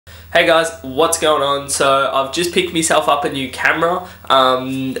Hey guys, what's going on? So I've just picked myself up a new camera.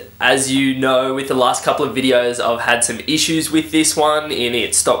 As you know, with the last couple of videos I've had some issues with this one and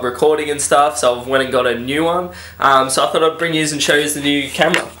it stopped recording and stuff, so I've went and got a new one. So I thought I'd bring you and show you the new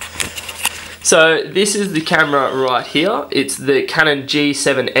camera. So this is the camera right here. It's the Canon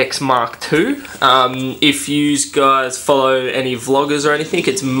G7X Mark II. If you guys follow any vloggers or anything,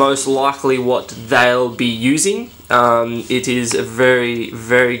 it's most likely what they'll be using. It is a very,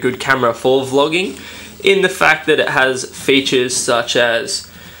 very good camera for vlogging in the fact that it has features such as,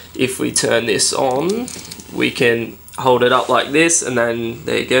 if we turn this on, we can hold it up like this and then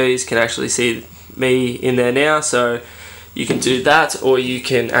there you go, you can actually see me in there now. So you can do that, or you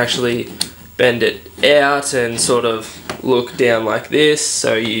can actually bend it out and sort of look down like this,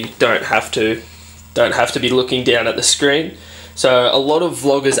 so you don't have to be looking down at the screen. So a lot of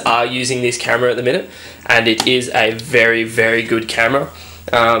vloggers are using this camera at the minute, and it is a very, very good camera.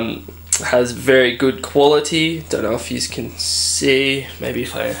 Has very good quality. Don't know if you can see, maybe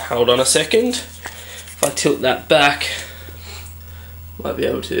if I hold on a second, if I tilt that back, might be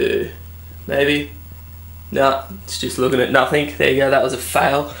able to, maybe. No, it's just looking at nothing. There you go, that was a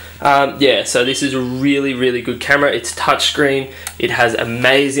fail. Yeah, so this is a really, really good camera. It's touchscreen. It has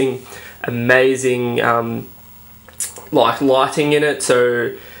amazing like lighting in it.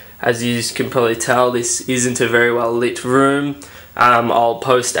 So as you can probably tell, this isn't a very well lit room. I'll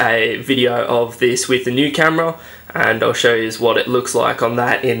post a video of this with the new camera and I'll show you what it looks like on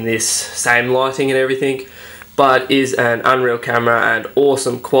that in this same lighting and everything. But is an unreal camera and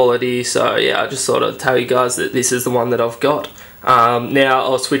awesome quality. So yeah, I just thought I'd tell you guys that this is the one that I've got. Now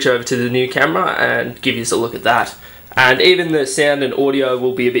I'll switch over to the new camera and give you a look at that. And even the sound and audio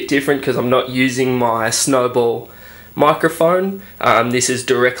will be a bit different because I'm not using my Snowball microphone. This is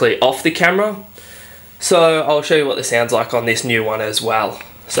directly off the camera. So I'll show you what the sound's like on this new one as well.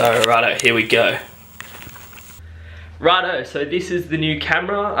 So righto, here we go. Righto, so this is the new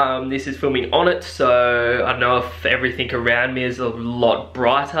camera. This is filming on it, so I don't know if everything around me is a lot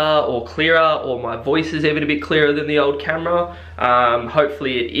brighter or clearer, or my voice is even a bit clearer than the old camera.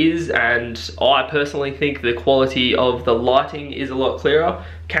 Hopefully it is, and I personally think the quality of the lighting is a lot clearer.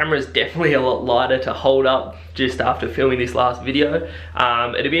 Camera is definitely a lot lighter to hold up just after filming this last video.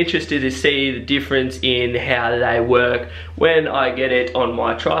 It'd be interesting to see the difference in how they work when I get it on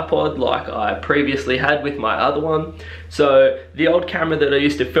my tripod like I previously had with my other one. So the old camera that I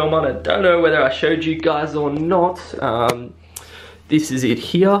used to film on, I don't know whether I showed you guys or not. This is it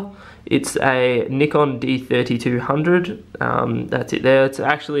here. It's a Nikon D3200, that's it there. It's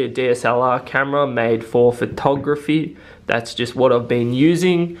actually a DSLR camera made for photography. That's just what I've been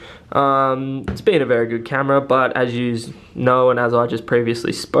using. It's been a very good camera, but as you know and as I just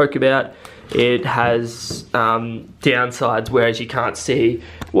previously spoke about, it has downsides, whereas you can't see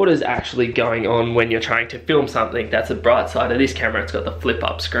what is actually going on when you're trying to film something. That's the bright side of this camera. It's got the flip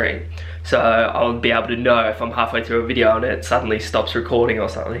up screen. So I'll be able to know if I'm halfway through a video and it suddenly stops recording or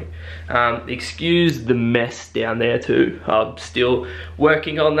something. Excuse the mess down there too. I'm still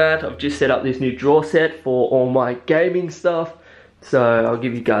working on that. I've just set up this new drawer set for all my gaming stuff. So I'll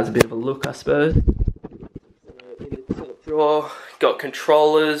give you guys a bit of a look, I suppose. In the top drawer, got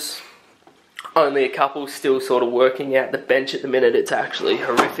controllers. Only a couple, still sort of working out the bench at the minute. It's actually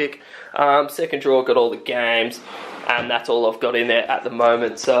horrific. Second drawer, got all the games, and that's all I've got in there at the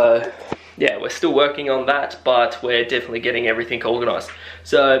moment. So yeah, we're still working on that, but we're definitely getting everything organized.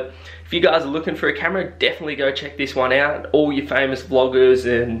 So if you guys are looking for a camera, definitely go check this one out. All your famous vloggers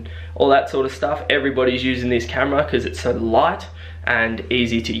and all that sort of stuff, everybody's using this camera because it's so light and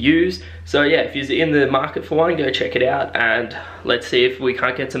easy to use. So yeah, if you're in the market for one, go check it out and let's see if we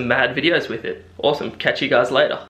can't get some mad videos with it. Awesome, catch you guys later.